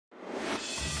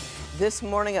This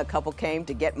morning, a couple came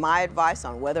to get my advice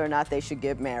on whether or not they should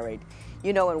get married.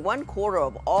 You know, in 1/4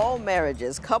 of all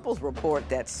marriages, couples report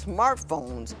that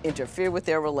smartphones interfere with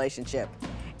their relationship.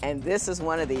 And this is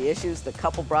one of the issues the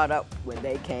couple brought up when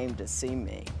they came to see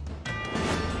me.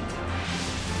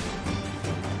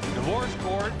 Divorce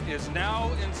court is now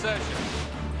in session.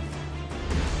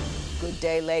 Good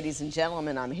day, ladies and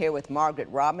gentlemen. I'm here with Margaret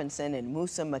Robinson and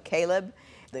Musa McCaleb.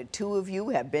 The two of you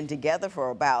have been together for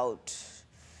about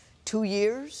 2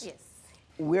 years. Yes.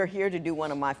 We're here to do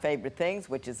one of my favorite things,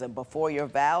 which is a before your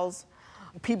vows.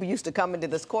 People used to come into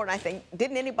this court and I think,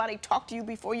 didn't anybody talk to you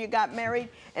before you got married?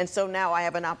 And so now I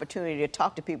have an opportunity to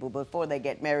talk to people before they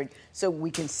get married so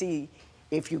we can see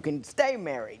if you can stay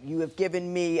married. You have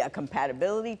given me a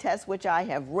compatibility test, which I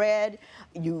have read.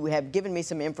 You have given me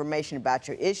some information about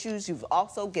your issues. You've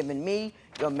also given me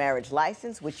your marriage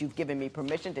license, which you've given me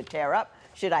permission to tear up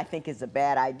should I think is a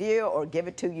bad idea or give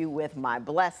it to you with my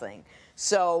blessing.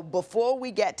 So before we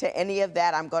get to any of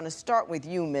that, I'm going to start with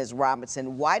you, Ms.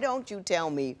 Robinson. Why don't you tell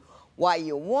me why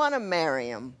you want to marry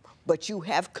him, but you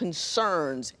have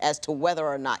concerns as to whether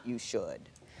or not you should?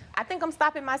 I think I'm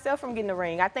stopping myself from getting a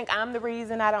ring. I think I'm the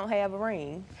reason I don't have a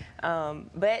ring.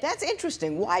 But that's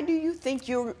interesting. Why do you think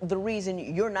you're the reason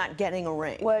you're not getting a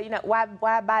ring? Well, you know, why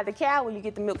buy the cow when you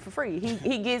get the milk for free?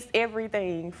 He gets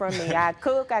everything from me. I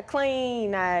cook, I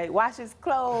clean, I wash his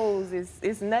clothes.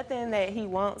 It's nothing that he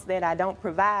wants that I don't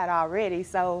provide already.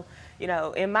 So, you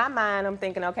know, in my mind, I'm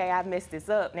thinking, okay, I've messed this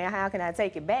up. Now, how can I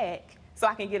take it back so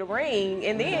I can get a ring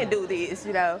and then do this,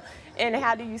 you know? And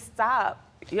how do you stop?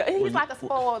 He's like a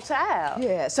spoiled child.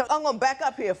 Yeah, so I'm going to back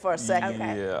up here for a second.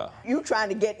 Okay. Yeah. You trying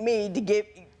to get me to get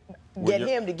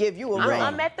him to give you a ring.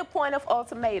 I'm at the point of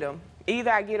ultimatum.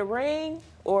 Either I get a ring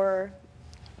or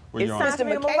it's time for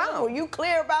me to move on. Were you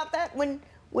clear about that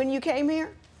when you came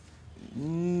here?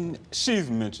 She's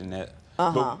mentioned that.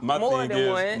 Uh-huh. But my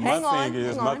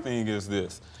thing is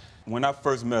this. When I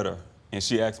first met her and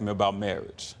she asked me about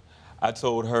marriage, I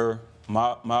told her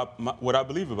what I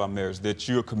believe about marriage, that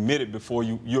you're committed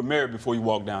you're married before you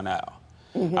walk down the aisle.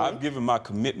 Mm-hmm. I've given my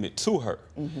commitment to her.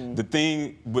 Mm-hmm. The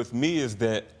thing with me is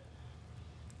that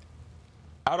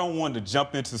I don't want to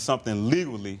jump into something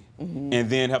legally mm-hmm. and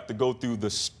then have to go through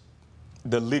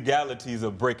the legalities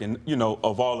of breaking, you know,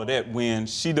 of all of that when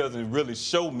she doesn't really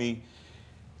show me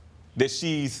that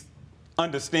she's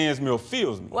understands me or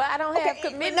feels me. Well, I don't have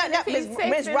commitment.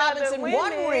 Ms. Robinson,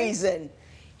 one reason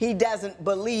he doesn't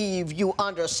believe you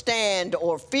understand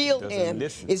or feel him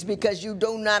is because you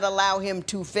do not allow him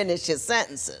to finish his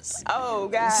sentences. Oh,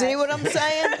 God. See what I'm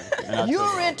saying?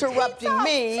 You're interrupting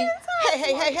me.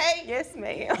 Hey. Yes,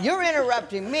 ma'am. You're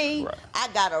interrupting me. Right. I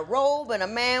got a robe and a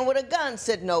man with a gun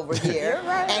sitting over here,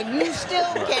 right. And you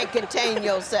still can't contain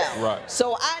yourself. Right.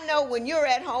 So I know when you're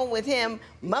at home with him,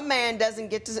 my man doesn't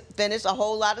get to finish a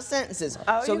whole lot of sentences.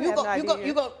 Oh, so you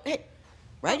go, hey,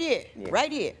 right here,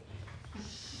 right here.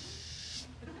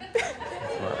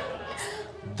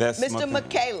 That's Mr.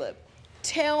 McCaleb,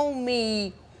 tell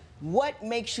me what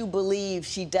makes you believe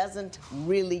she doesn't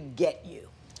really get you?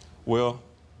 Well,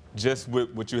 just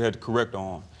with what you had to correct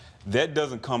on, that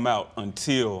doesn't come out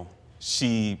until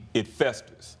it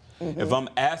festers. Mm-hmm. If I'm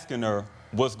asking her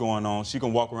what's going on, she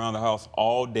can walk around the house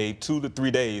all day, 2 to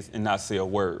 3 days, and not say a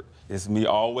word. It's me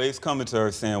always coming to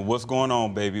her saying, what's going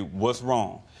on, baby? What's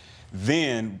wrong?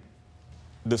 Then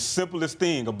the simplest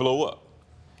thing will blow up.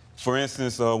 For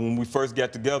instance, when we first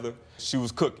got together, she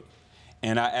was cooking.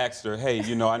 And I asked her, hey,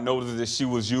 you know, I noticed that she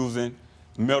was using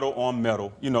metal on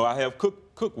metal. You know, I have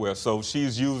cookware, so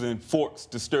she's using forks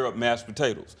to stir up mashed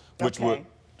potatoes, which would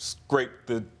scrape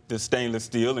the stainless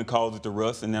steel and cause it to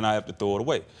rust, and then I have to throw it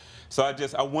away. So I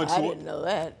didn't know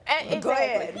that. Go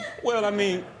ahead. Well, I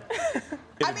mean...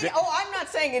 I'm not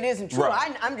saying it isn't true.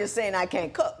 Right. I'm just saying I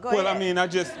can't cook. Go ahead. Well, I mean,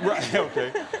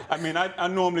 okay. I mean, I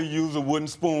normally use a wooden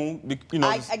spoon, you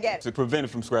know, to prevent it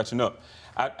from scratching up.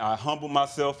 I humbled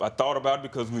myself. I thought about it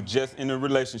because we're just in a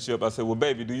relationship. I said, well,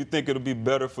 baby, do you think it'll be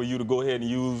better for you to go ahead and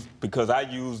use, because I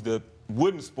use the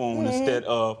wooden spoon instead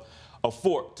of a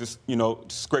fork to, you know,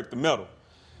 to scrape the metal.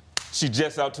 She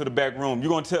jets out to the back room. You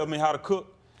gonna tell me how to cook?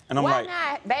 And I'm Why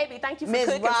not? Baby, thank you for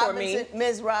cooking for me.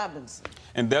 Ms. Robinson.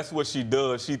 And that's what she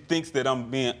does. She thinks that I'm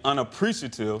being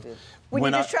unappreciative. When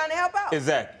you're just trying to help out.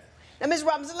 Exactly. Now, Ms.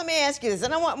 Robinson, let me ask you this,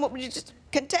 and I want you to just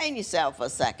contain yourself for a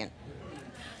second.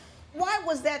 Why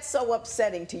was that so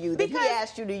upsetting to you that he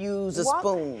asked you to use a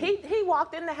spoon? He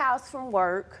walked in the house from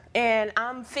work, and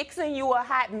I'm fixing you a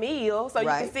hot meal so you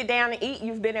can sit down and eat.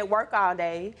 You've been at work all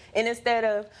day. And instead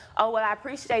of, oh, well, I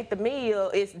appreciate the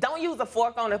meal, it's don't use a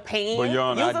fork on a pan. But, Your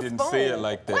Honor, use I didn't say it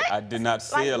like that. What? I did not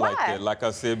say it like that. Like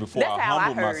I said before, I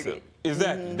humbled myself.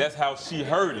 Exactly. That's how she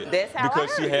heard it. That's how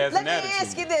because I she heard has it. an Let me attitude.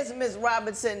 ask you this, Ms.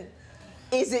 Robinson.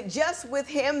 Is it just with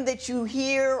him that you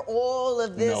hear all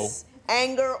of this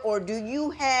anger, or do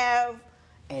you have,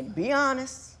 and be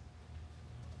honest,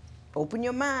 open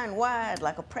your mind wide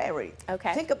like a prairie.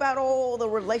 Okay. Think about all the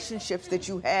relationships that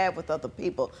you have with other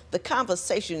people, the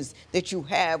conversations that you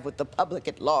have with the public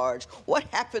at large. What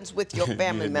happens with your family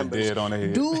Hitting the members? dead on the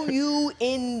head. Do you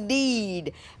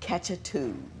indeed catch a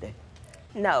tude?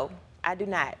 No, I do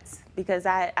not, because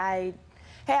I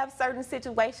have certain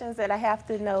situations that I have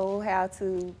to know how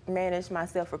to manage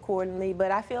myself accordingly, but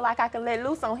I feel like I can let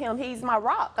loose on him. He's my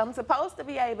rock. I'm supposed to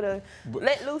be able to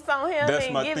let loose on him That's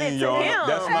and my give thing, it to Your Honor. him.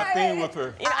 That's my thing with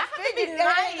her. You know, I have to be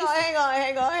nice.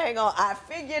 Hang on. I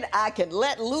figured I could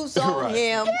let loose on Right.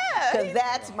 him Yeah, because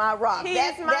that's my rock. he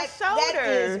That- is my that- shoulder. That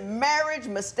is marriage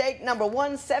mistake number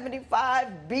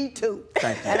 175B2.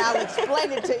 Thank you. And I'll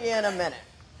explain it to you in a minute.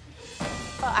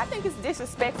 I think it's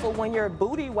disrespectful when you're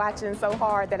booty watching so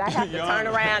hard that I have to Your turn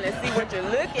Honor. around and see what you're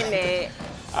looking at.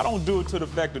 I don't do it to the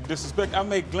fact of disrespect. I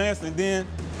make glance and then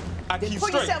I Then keep pull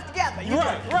straight. yourself together. You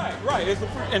Right. It's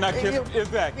and I keep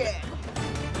exactly. Yeah.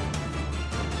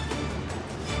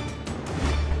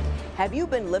 Have you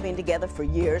been living together for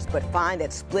years but find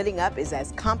that splitting up is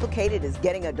as complicated as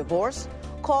getting a divorce?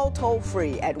 Call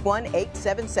toll-free at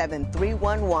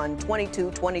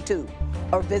 1-877-311-2222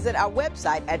 or visit our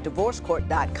website at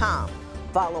divorcecourt.com.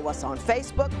 Follow us on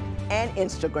Facebook and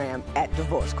Instagram at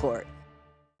Divorce Court.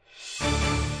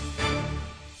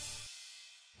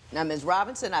 Now, Ms.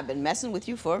 Robinson, I've been messing with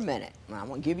you for a minute. I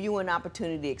want to give you an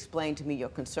opportunity to explain to me your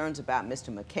concerns about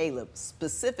Mr. McCaleb,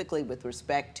 specifically with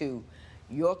respect to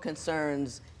your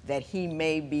concerns that he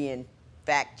may be in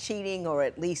fact cheating or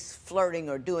at least flirting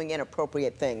or doing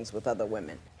inappropriate things with other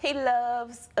women. He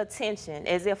loves attention,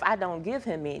 as if I don't give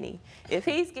him any. If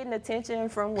he's getting attention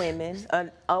from women,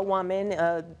 a woman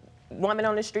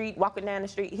on the street, walking down the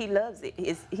street, he loves it.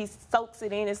 He soaks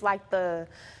it in. It's like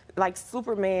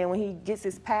Superman when he gets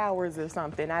his powers or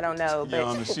something. I don't know, but Your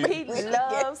Honor, he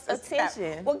loves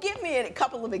attention. Well, give me a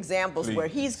couple of examples Please. where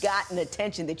he's gotten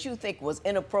attention that you think was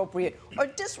inappropriate or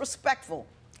disrespectful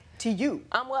to you.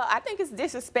 Well, I think it's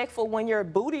disrespectful when you're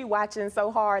booty watching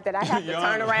so hard that I have to Your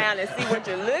turn Honor. around and see what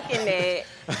you're looking at.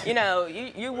 You know,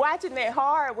 you're watching that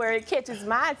hard where it catches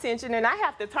my attention, and I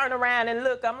have to turn around and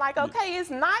look. I'm like, okay, it's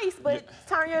nice, but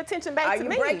turn your attention back Are to you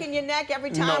me. breaking your neck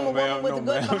every time No, a woman ma'am, with a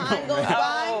no, good ma'am, behind no, goes ma'am.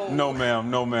 by?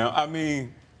 No, ma'am. I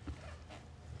mean,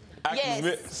 I Yes. can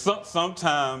admit,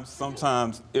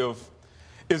 sometimes if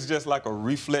it's just like a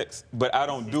reflex, but I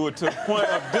don't do it to the point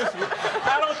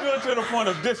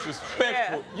of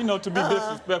disrespectful, you know, to be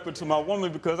disrespectful to my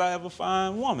woman because I have a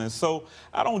fine woman. So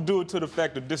I don't do it to the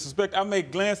fact of disrespect. I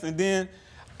make glance and then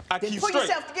I Then keep pull straight.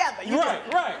 yourself together. You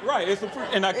Right. It's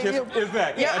and I kiss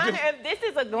exactly. Your I Honor, just- if this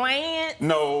is a glance,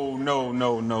 No.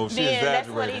 She Then that's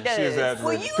what he exaggerated. does. She Well,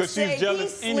 exaggerated. you Because say she's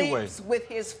jealous he anyway. sleeps with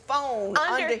his phone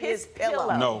Under under his his pillow.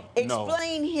 pillow. No.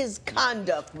 Explain his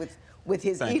conduct with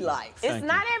his Thank you. e-life. it's Thank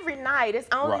not you. every night. It's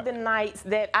only Right. the nights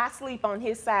that I sleep on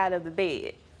his side of the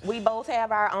bed. We both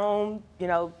have our own,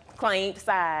 claimed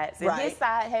sides. And Right. his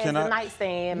side has Can the I-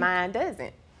 nightstand, mine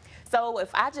doesn't. So if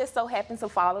I just so happen to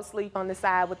fall asleep on the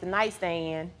side with the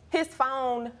nightstand, his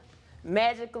phone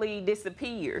magically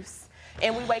disappears.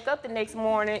 And we wake up the next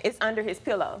morning, it's under his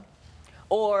pillow.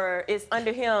 Or it's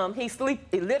under him, he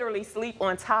literally sleep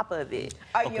on top of it.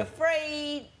 Are you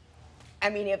afraid? I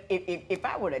mean, if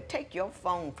I were to take your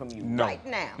phone from you No. right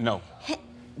now, No.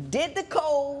 did the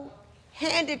code,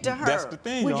 hand it to her, That's the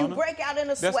thing, would Your you Honor. break out in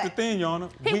a sweat? That's the thing, Your Honor.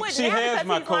 He would She never has because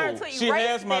my he's learned code. to She erase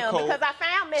has my them code. because I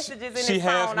found messages in She his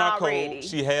has phone my already. code.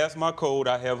 She has my code.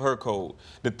 I have her code.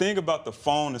 The thing about the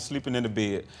phone and sleeping in the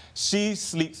bed, she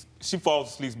falls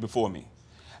asleep before me.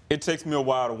 It takes me a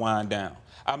while to wind down.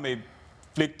 I may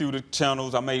flick through the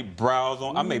channels. I may browse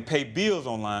on. I may pay bills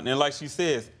online. And like she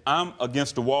says, I'm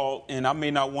against the wall, and I may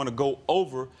not want to go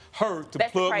over her to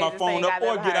That's the plug my craziest phone thing up I've or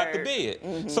ever get out the heard.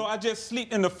 bed. So I just sleep,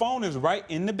 and the phone is right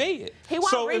in the bed. He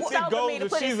won't so reach if it over goes, me to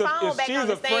if put his she's phone if back she's on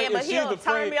the afraid, stand, but if she's he'll turn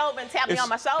afraid, me over and tap me if on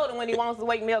my shoulder when he wants to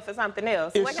wake me up for something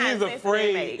else. If What kind she's of sense does that make?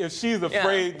 afraid, if she's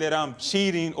afraid that I'm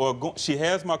cheating or she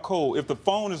has my code, if the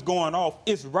phone is going off,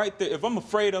 it's right there. If I'm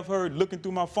afraid of her looking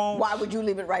through my phone, Why would you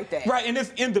leave it right there? right, and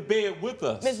it's in the bed with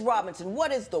us. Ms. Robinson,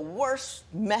 what is the worst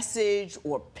message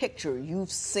or picture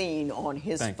you've seen on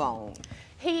his Thank you. phone?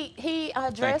 He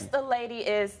addressed the lady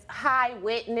as high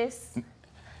witness.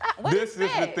 What This is the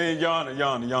that? thing,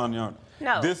 Yana.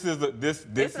 No. This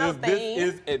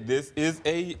is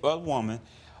a woman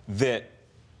that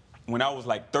when I was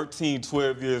like 13,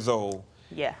 12 years old,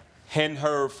 Yeah. hadn't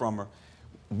heard from her.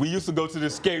 we used to go to the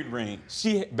skate ring.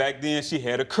 Back then, she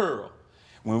had a curl.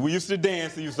 When we used to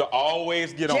dance, we used to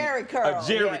always get Jerry curl. a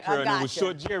Jerry Yeah, curl, and it was gotcha.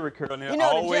 short Jerry curl. And You know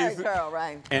always, the Jerry curl,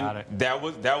 right? And that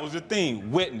was the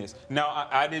thing. Witness. Now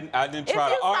I didn't If try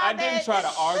you to saw I didn't try to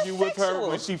that's argue with her sexual.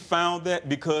 when she found that,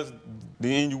 because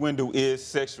the innuendo is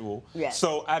sexual. Yes.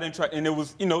 So I didn't try, and it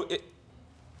was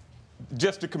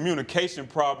just the communication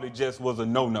probably just was a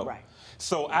no-no. Right.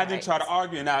 So I didn't try to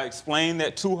argue, and I explained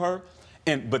that to her,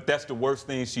 but that's the worst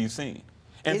thing she's seen.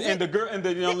 And the girl and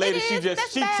the young lady, she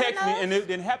That's bad texted me, enough. and it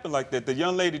didn't happen like that. The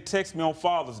young lady texted me on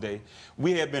Father's Day.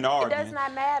 We had been arguing. It does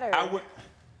not matter. It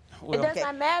does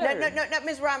not matter. No,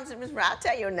 Ms. Robinson, I'll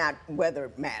tell you now whether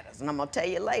it matters, and I'm going to tell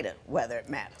you later whether it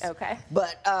matters. Okay.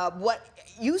 But what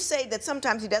you say that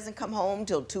sometimes he doesn't come home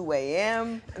till 2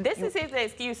 a.m. This is his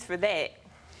excuse for that.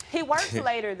 He works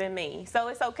later than me, so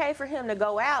it's okay for him to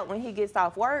go out when he gets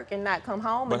off work and not come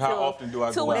home But until how often do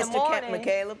I 2 go in out? the morning. Mr.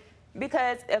 McCaleb?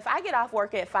 Because if I get off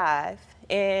work at 5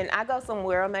 and I go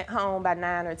somewhere, I'm at home by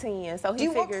 9 or 10. So he Do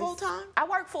you work figures full-time? I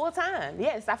work full time.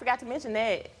 Yes, I forgot to mention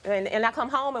that. And I come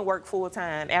home and work full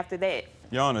time after that.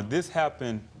 Your Honor, this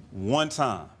happened one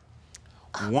time.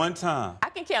 One time. I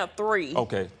can count 3.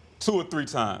 Okay, 2 or 3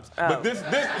 times. Oh. But this is the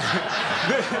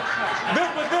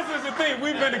thing.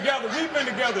 We've been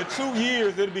together 2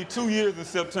 years. It'll be 2 years in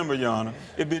September, Your Honor.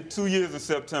 It'll be 2 years in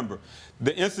September.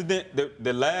 The incident,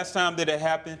 the last time that it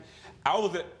happened,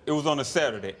 it was on a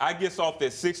Saturday. I gets off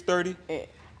at 6:30.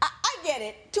 I get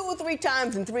it. 2 or 3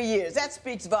 times in 3 years. That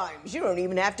speaks volumes. You don't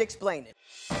even have to explain it.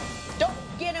 Don't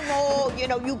get him all,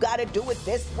 you got to do it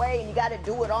this way and you got to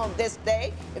do it on this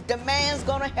day. If the man's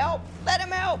going to help, let him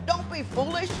help. Don't be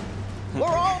foolish. We're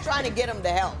all trying to get him to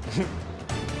help.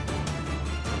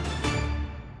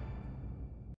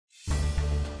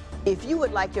 If you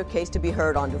would like your case to be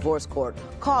heard on divorce court,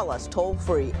 call us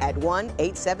toll-free at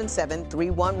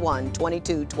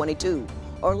 1-877-311-2222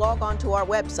 or log on to our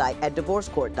website at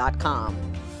divorcecourt.com.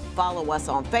 Follow us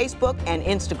on Facebook and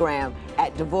Instagram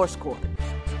at Divorce Court.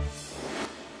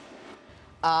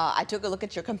 I took a look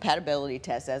at your compatibility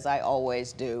test, as I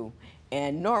always do.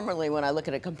 And normally when I look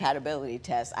at a compatibility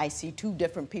test, I see 2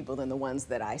 different people than the ones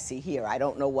that I see here. I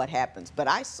don't know what happens, but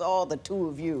I saw the 2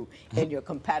 of you in your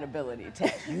compatibility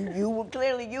test. You were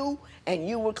clearly you, and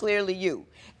you were clearly you.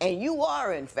 And you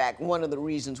are, in fact, one of the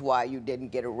reasons why you didn't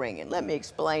get a ring. And let me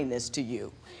explain this to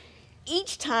you.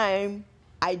 Each time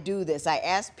I do this, I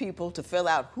ask people to fill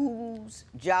out whose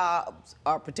jobs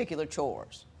are particular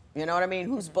chores. You know what I mean?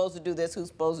 Who's supposed to do this? Who's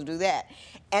supposed to do that?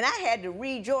 And I had to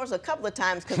read yours a couple of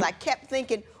times because I kept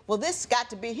thinking, well, this got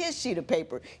to be his sheet of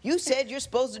paper. You said you're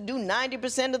supposed to do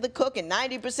 90% of the cooking,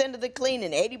 90% of the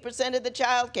cleaning, 80% of the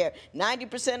child care,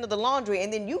 90% of the laundry,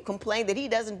 and then you complain that he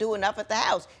doesn't do enough at the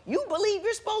house. You believe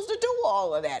you're supposed to do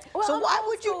all of that. Well, so I'm why old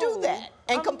would you do school. that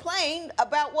and complain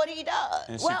about what he does?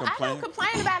 And she Well, I complained? don't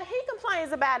complain about it. He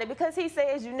complains about it because he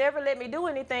says you never let me do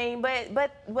anything. But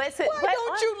Why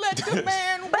don't you let the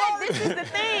man work? But this is the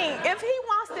thing. If he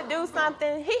wants to do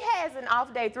something, he has an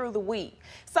off day through the week.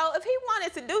 So if he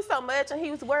wanted to do so much and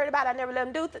he was worried about I never let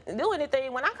him do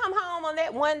anything, when I come home on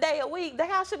that 1 day a week, the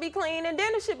house should be clean and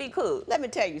dinner should be cooked. Let me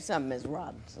tell you something, Ms.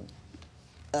 Robinson.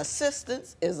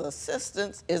 Assistance is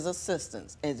assistance is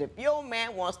assistance. And if your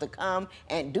man wants to come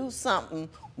and do something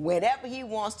whenever he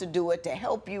wants to do it to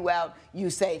help you out, you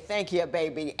say, thank you,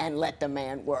 baby, and let the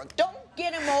man work. Don't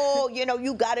get him all,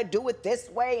 you got to do it this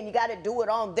way and you got to do it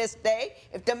on this day.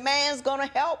 If the man's going to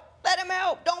help, let him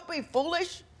help. Don't be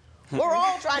foolish. We're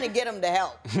all trying to get him to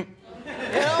help. You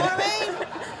know what I mean?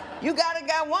 You got a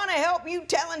guy want to help, you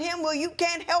telling him, well, you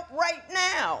can't help right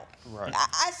now. Right.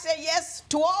 I say yes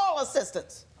to all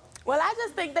assistance. Well, I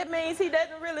just think that means he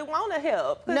doesn't really want to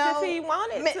help. Because if he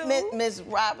wanted to. Ms.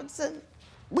 Robinson,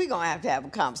 we're going to have a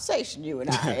conversation, you and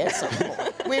I, at some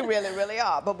point. We really, really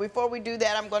are. But before we do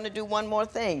that, I'm going to do one more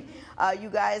thing. You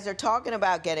guys are talking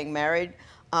about getting married.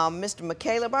 Mr.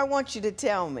 McCaleb, I want you to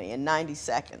tell me in 90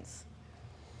 seconds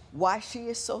why she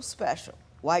is so special,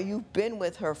 why you've been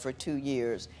with her for 2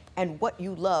 years, and what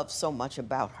you love so much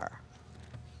about her.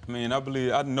 I mean, I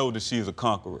know that she's a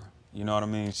conqueror. You know what I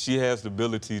mean? She has the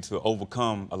ability to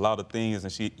overcome a lot of things,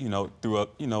 and she, through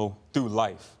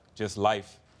life, just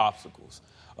life obstacles.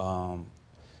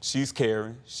 She's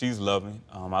caring, she's loving.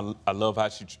 I love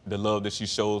the love that she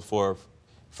shows for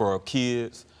her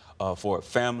kids, for her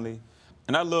family.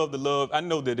 And I love the love. I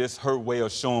know that it's her way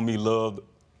of showing me love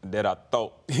that I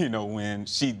thought, when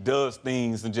she does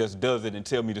things and just does it and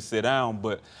tell me to sit down,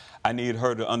 but I need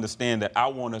her to understand that I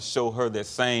want to show her that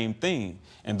same thing.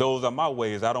 And those are my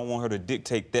ways. I don't want her to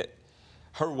dictate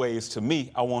her ways to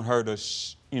me. I want her to,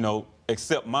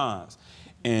 accept mine.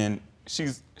 And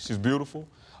she's beautiful.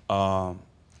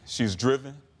 She's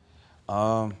driven.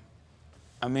 I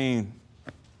mean,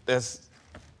 that's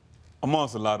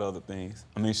amongst a lot of other things.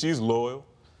 I mean, she's loyal.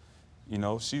 You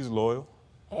know, she's loyal.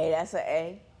 Hey, that's an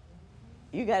A.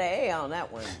 You got an A on that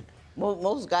one.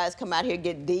 Most guys come out here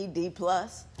get D, D+,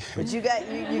 but you got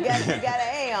an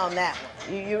A on that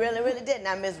one. You really did.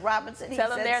 Now, Ms. Robinson,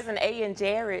 Tell them there's an A in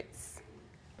Jared's.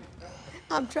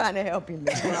 I'm trying to help you,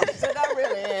 Ms. Robinson. I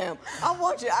really am. I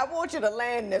want you to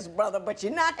land this, brother, but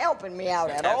you're not helping me out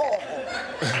at all.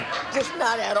 Just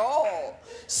not at all.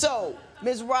 So,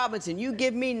 Ms. Robinson, you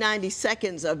give me 90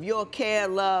 seconds of your care,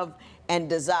 love, and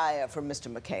desire for Mr.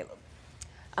 McCaleb.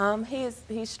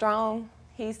 He's strong.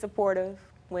 He's supportive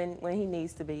when he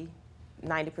needs to be.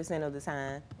 90% of the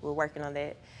time, we're working on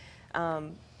that.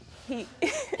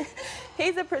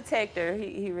 He's a protector.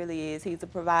 He really is. He's a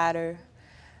provider.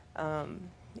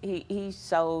 He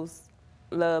shows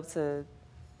love to,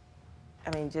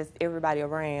 I mean, just everybody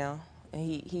around. And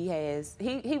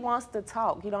he wants to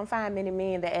talk. You don't find many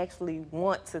men that actually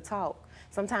want to talk.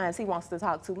 Sometimes he wants to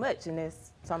talk too much, and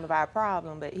that's some of our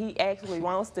problem, but he actually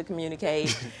wants to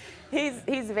communicate.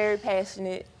 He's very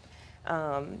passionate.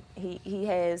 He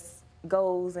has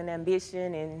goals and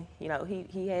ambition, and you know,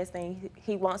 he has things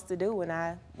he wants to do, and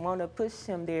I want to push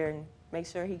him there and make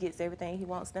sure he gets everything he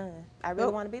wants done. I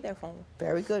really want to be there for him.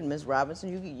 Very good, Ms.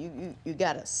 Robinson. You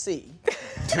got a C.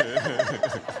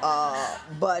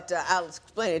 But I'll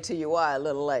explain it to you why a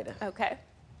little later. Okay.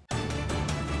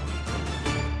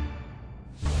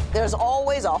 There's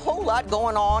always a whole lot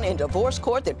going on in divorce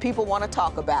court that people want to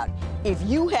talk about. If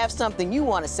you have something you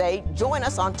want to say, join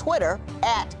us on Twitter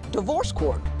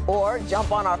 @DivorceCourt, or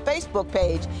jump on our Facebook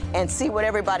page and see what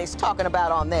everybody's talking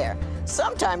about on there.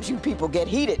 Sometimes you people get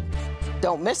heated.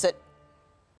 Don't miss it.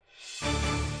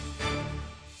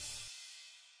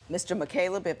 Mr.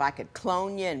 McCaleb, if I could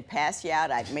clone you and pass you out,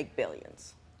 I'd make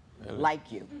billions. Really?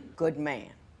 Like you. Good man.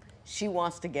 She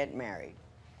wants to get married,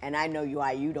 and I know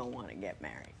why you don't want to get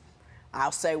married.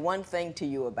 I'll say one thing to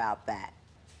you about that.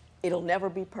 It'll never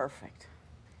be perfect.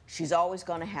 She's always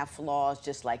going to have flaws,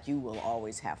 just like you will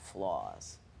always have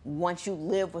flaws. Once you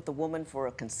live with a woman for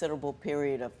a considerable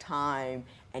period of time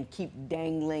and keep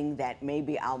dangling that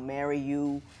maybe I'll marry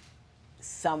you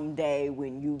someday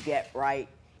when you get right,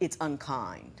 it's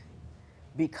unkind.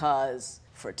 Because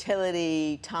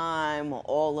fertility, time,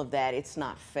 all of that, it's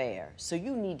not fair. So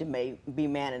you need to be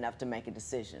man enough to make a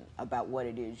decision about what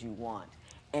it is you want,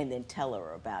 and then tell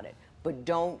her about it. But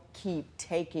don't keep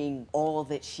taking all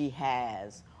that she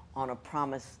has on a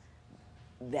promise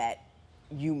that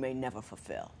you may never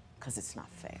fulfill, because it's not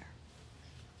fair.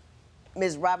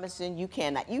 Ms. Robinson, you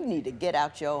need to get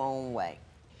out your own way.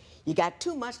 You got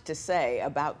too much to say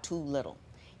about too little.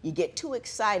 You get too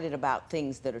excited about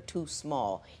things that are too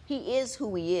small. He is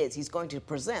who he is. He's going to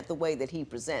present the way that he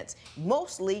presents.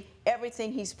 Mostly,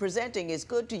 everything he's presenting is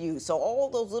good to you. So all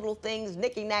those little things,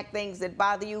 knicky-knack things that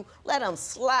bother you, let them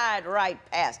slide right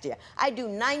past you. I do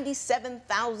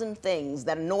 97,000 things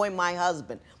that annoy my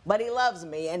husband, but he loves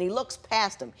me and he looks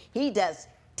past them. He does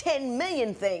 10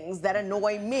 million things that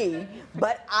annoy me,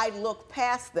 but I look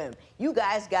past them. You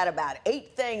guys got about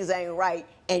 8 things ain't right,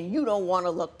 and you don't want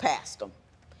to look past them.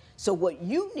 So what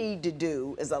you need to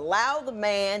do is allow the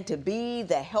man to be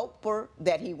the helper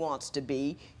that he wants to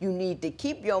be. You need to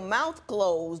keep your mouth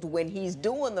closed when he's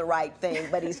doing the right thing,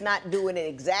 but he's not doing it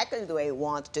exactly the way he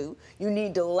wants to. You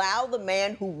need to allow the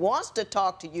man who wants to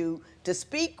talk to you to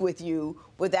speak with you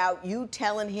without you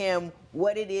telling him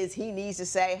what it is he needs to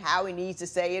say, how he needs to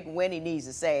say it, when he needs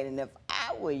to say it. And if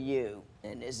I were you,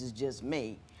 and this is just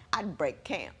me, I'd break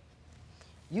camp.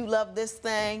 You love this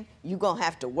thing, you're gonna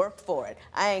have to work for it.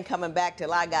 I ain't coming back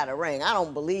till I got a ring. I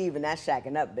don't believe in that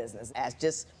shacking up business. That's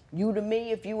just you to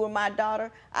me. If you were my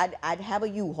daughter, I'd have a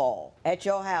U-Haul at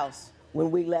your house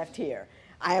when we left here.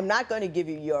 I am not going to give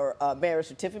you your marriage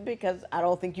certificate because I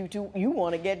don't think you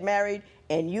want to get married,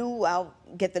 and I'll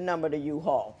get the number to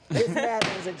U-Haul. This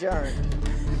matter is adjourned.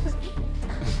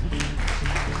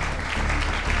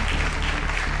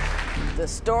 The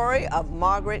story of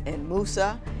Margaret and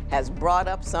Musa has brought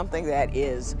up something that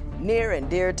is near and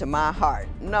dear to my heart.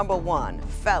 Number one,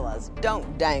 fellas,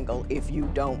 don't dangle if you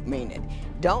don't mean it.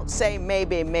 Don't say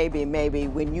maybe, maybe, maybe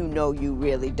when you know you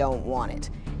really don't want it.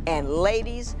 And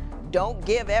ladies, don't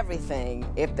give everything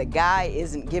if the guy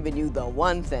isn't giving you the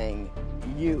one thing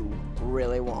you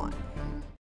really want.